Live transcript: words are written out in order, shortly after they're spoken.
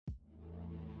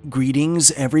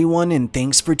Greetings everyone, and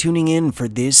thanks for tuning in for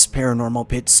this paranormal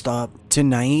pit stop.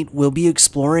 Tonight, we'll be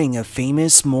exploring a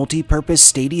famous multi-purpose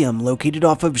stadium located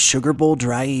off of Sugar Bowl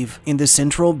Drive in the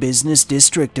central business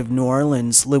district of New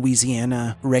Orleans,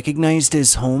 Louisiana. Recognized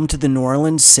as home to the New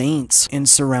Orleans Saints and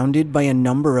surrounded by a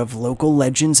number of local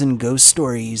legends and ghost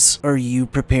stories, are you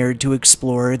prepared to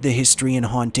explore the history and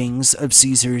hauntings of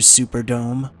Caesars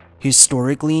Superdome?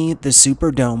 Historically, the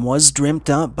Superdome was dreamt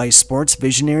up by sports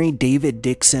visionary David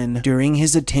Dixon during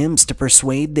his attempts to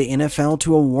persuade the NFL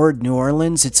to award New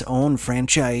Orleans its own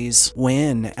franchise,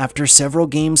 when, after several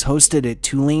games hosted at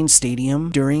Tulane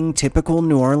Stadium during typical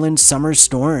New Orleans summer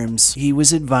storms, he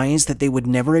was advised that they would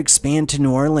never expand to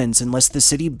New Orleans unless the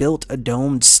city built a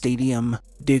domed stadium.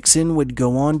 Dixon would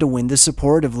go on to win the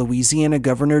support of Louisiana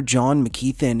Governor John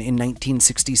McKeithen in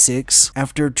 1966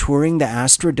 after touring the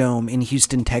Astrodome in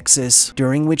Houston, Texas,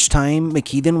 during which time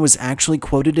McKeithen was actually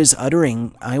quoted as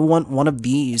uttering, "I want one of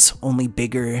these, only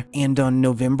bigger." And on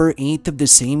November 8th of the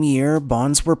same year,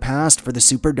 bonds were passed for the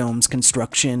Superdome's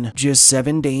construction, just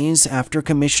 7 days after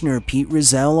Commissioner Pete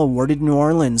Rozelle awarded New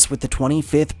Orleans with the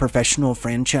 25th professional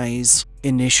franchise.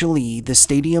 Initially, the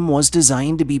stadium was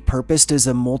designed to be purposed as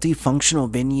a multifunctional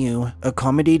venue,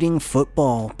 accommodating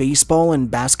football, baseball,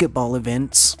 and basketball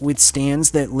events, with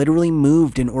stands that literally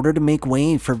moved in order to make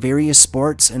way for various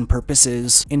sports and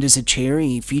purposes, and as a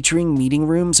cherry featuring meeting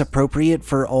rooms appropriate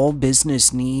for all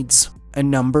business needs. A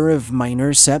number of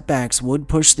minor setbacks would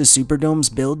push the Superdome's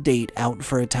build date out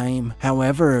for a time.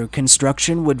 However,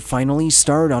 construction would finally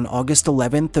start on August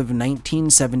 11th of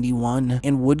 1971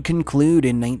 and would conclude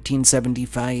in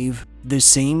 1975. The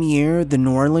same year, the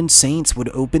New Orleans Saints would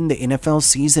open the NFL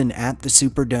season at the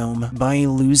Superdome by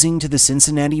losing to the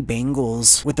Cincinnati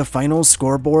Bengals with a final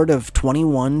scoreboard of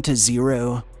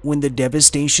 21-0. When the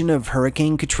devastation of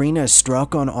Hurricane Katrina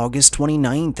struck on August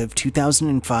 29th of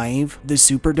 2005, the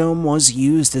Superdome was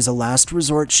used as a last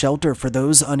resort shelter for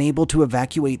those unable to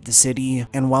evacuate the city,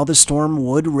 and while the storm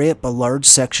would rip a large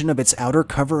section of its outer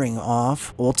covering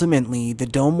off, ultimately the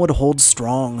dome would hold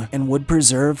strong and would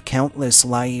preserve countless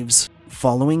lives.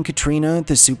 Following Katrina,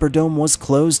 the Superdome was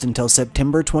closed until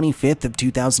September 25th of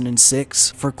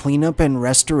 2006 for cleanup and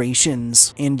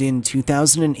restorations, and in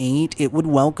 2008 it would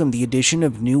welcome the addition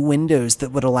of new windows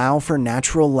that would allow for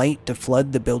natural light to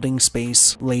flood the building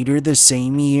space. Later the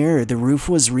same year, the roof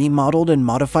was remodeled and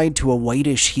modified to a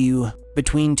whitish hue.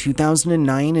 Between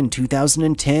 2009 and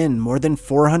 2010, more than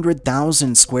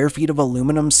 400,000 square feet of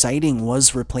aluminum siding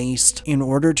was replaced in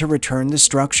order to return the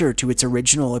structure to its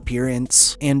original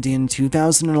appearance. And in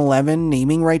 2011,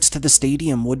 naming rights to the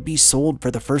stadium would be sold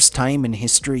for the first time in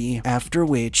history, after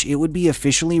which it would be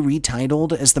officially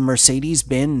retitled as the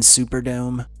Mercedes-Benz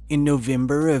Superdome. In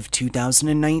November of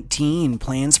 2019,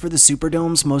 plans for the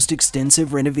Superdome's most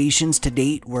extensive renovations to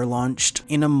date were launched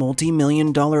in a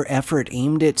multi-million-dollar effort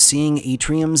aimed at seeing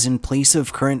atriums in place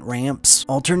of current ramps,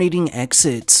 alternating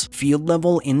exits,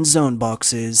 field-level end-zone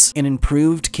boxes, an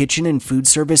improved kitchen and food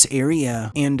service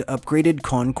area, and upgraded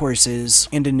concourses.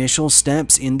 And initial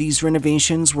steps in these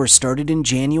renovations were started in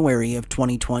January of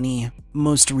 2020.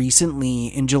 Most recently,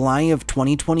 in July of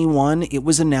 2021, it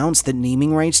was announced that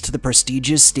naming rights to the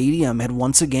prestigious stadium had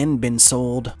once again been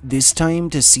sold, this time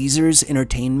to Caesars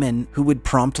Entertainment, who would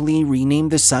promptly rename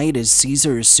the site as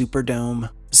Caesars Superdome.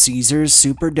 Caesars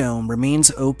Superdome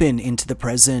remains open into the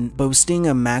present, boasting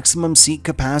a maximum seat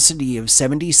capacity of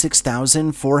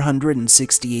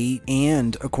 76,468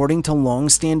 and, according to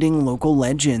long-standing local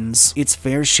legends, its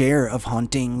fair share of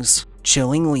hauntings.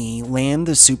 Chillingly, land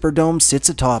the Superdome sits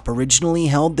atop originally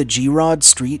held the Girard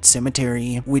Street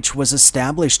Cemetery, which was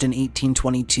established in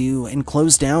 1822 and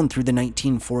closed down through the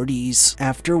 1940s,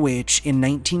 after which, in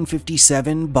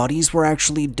 1957, bodies were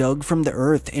actually dug from the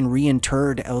earth and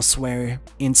reinterred elsewhere.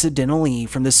 Incidentally,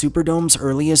 from the Superdome's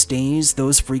earliest days,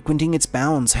 those frequenting its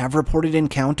bounds have reported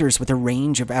encounters with a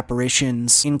range of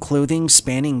apparitions in clothing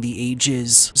spanning the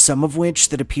ages, some of which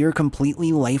that appear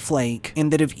completely lifelike,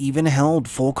 and that have even held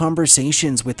full conversations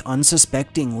with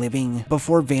unsuspecting living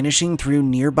before vanishing through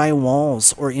nearby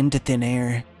walls or into thin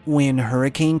air. When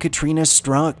Hurricane Katrina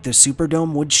struck, the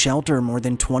Superdome would shelter more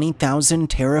than 20,000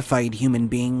 terrified human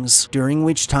beings, during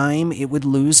which time it would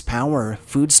lose power,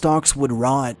 food stocks would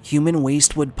rot, human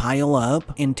waste would pile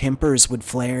up, and tempers would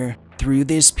flare. Through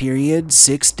this period,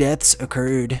 6 deaths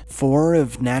occurred, 4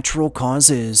 of natural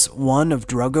causes, 1 of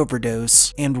drug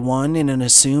overdose, and 1 in an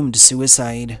assumed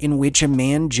suicide, in which a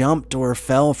man jumped or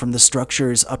fell from the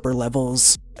structure's upper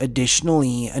levels.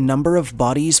 Additionally, a number of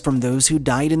bodies from those who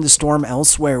died in the storm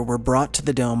elsewhere were brought to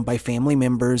the dome by family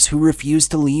members who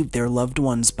refused to leave their loved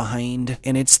ones behind,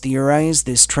 and it's theorized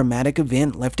this traumatic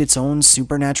event left its own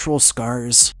supernatural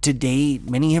scars. To date,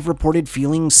 many have reported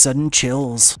feeling sudden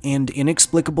chills and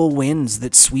inexplicable winds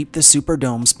that sweep the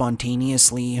Superdome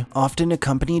spontaneously, often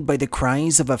accompanied by the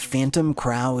cries of a phantom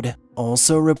crowd.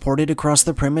 Also reported across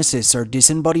the premises are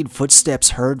disembodied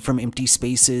footsteps heard from empty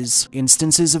spaces,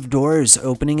 instances of doors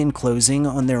opening and closing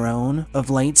on their own, of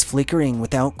lights flickering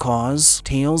without cause,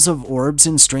 tales of orbs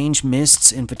and strange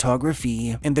mists in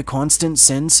photography, and the constant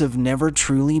sense of never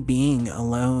truly being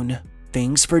alone.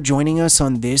 Thanks for joining us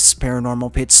on this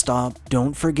Paranormal Pit Stop.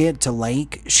 Don't forget to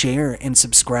like, share, and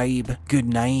subscribe. Good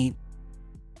night.